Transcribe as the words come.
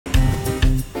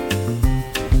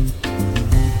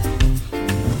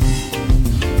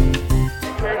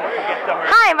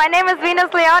My name is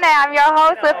Venus Leone. I'm your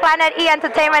host with PlanetE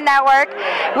Entertainment Network.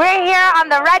 We're here on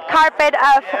the red carpet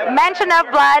of Mansion of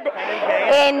Blood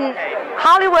in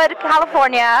Hollywood,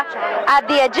 California, at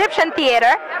the Egyptian Theater.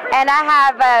 And I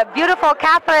have beautiful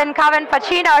Katherin Kovin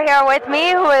Pacino here with me,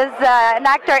 who is an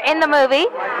actor in the movie.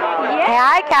 Yeah.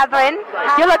 Hi, Katherin.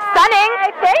 You look stunning.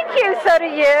 Hi, thank you. So do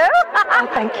you. Oh,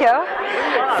 thank you.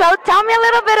 So tell me a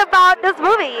little bit about this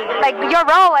movie, like your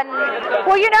role. And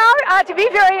well, you know, to be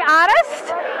very honest,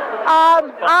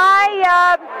 I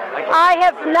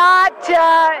have not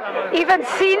even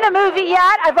seen the movie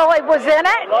yet. I've only was in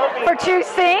it for 2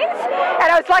 scenes, and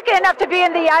I was lucky enough to be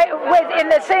in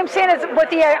the same scene as with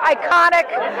the iconic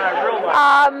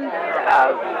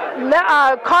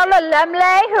Carla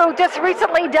Lemley, who just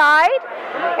recently died,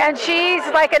 and she's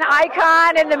like an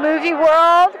icon in the movie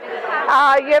world.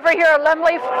 You ever hear of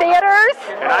Lemley Theaters?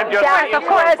 And I'm just Of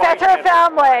course, that's her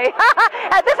family.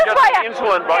 And this is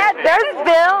insolent bystander. there's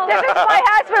Bill. This is my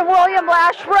husband, William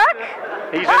Lashbrook.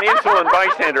 He's an insolent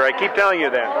bystander. I keep telling you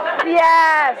that.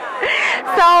 Yes.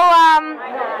 So,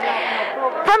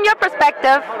 from your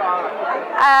perspective,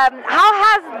 how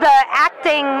has the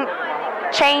acting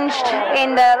changed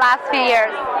in the last few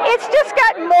years? It's just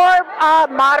gotten more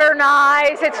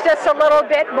modernized. It's just a little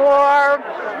bit more,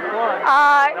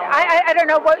 I don't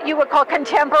know what you would call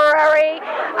contemporary.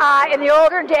 In the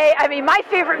older day, I mean, my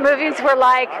favorite movies were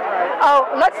like,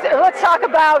 let's talk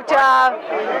about,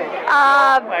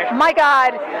 my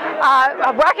God,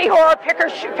 Rocky Horror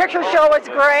Picture Show was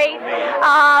great.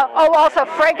 Also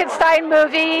Frankenstein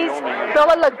movies,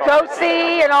 Bela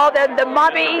Lugosi and all the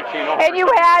Mummy, and you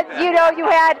had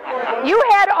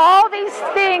all these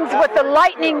things with the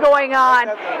lightning going on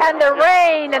and the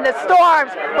rain and the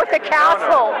storms with the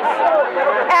castles,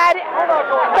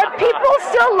 but people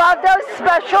still love those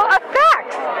special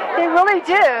effects. They really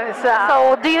do.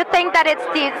 So do you think that it's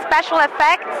the special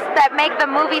effects that make the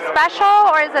movie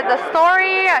special, or is it the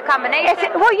story, a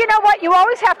combination? Well, you know what? You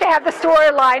always have to have the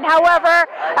storyline. However,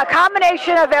 a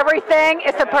combination of everything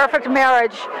is the perfect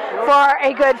marriage for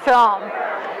a good film.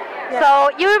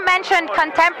 So you mentioned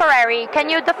contemporary. Can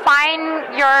you define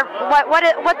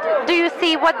what do you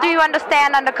see? What do you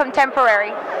understand under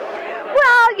contemporary?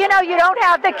 Well, you know, you don't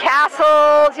have the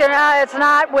castles. You know, it's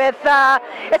not with.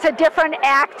 It's a different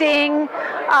acting,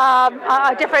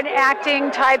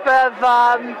 type of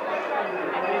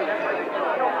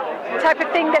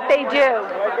thing that they do.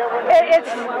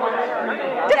 It's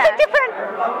just a different.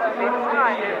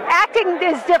 Acting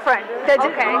is different.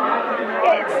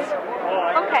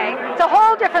 Okay. It's a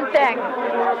whole different thing.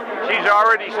 She's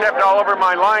already stepped all over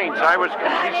my lines. She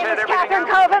said everything. Katherin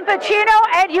Kovin Pacino,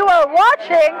 and you are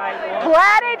watching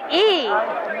PlanetE.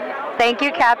 Thank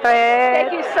you, Katherin.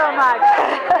 Thank you so much.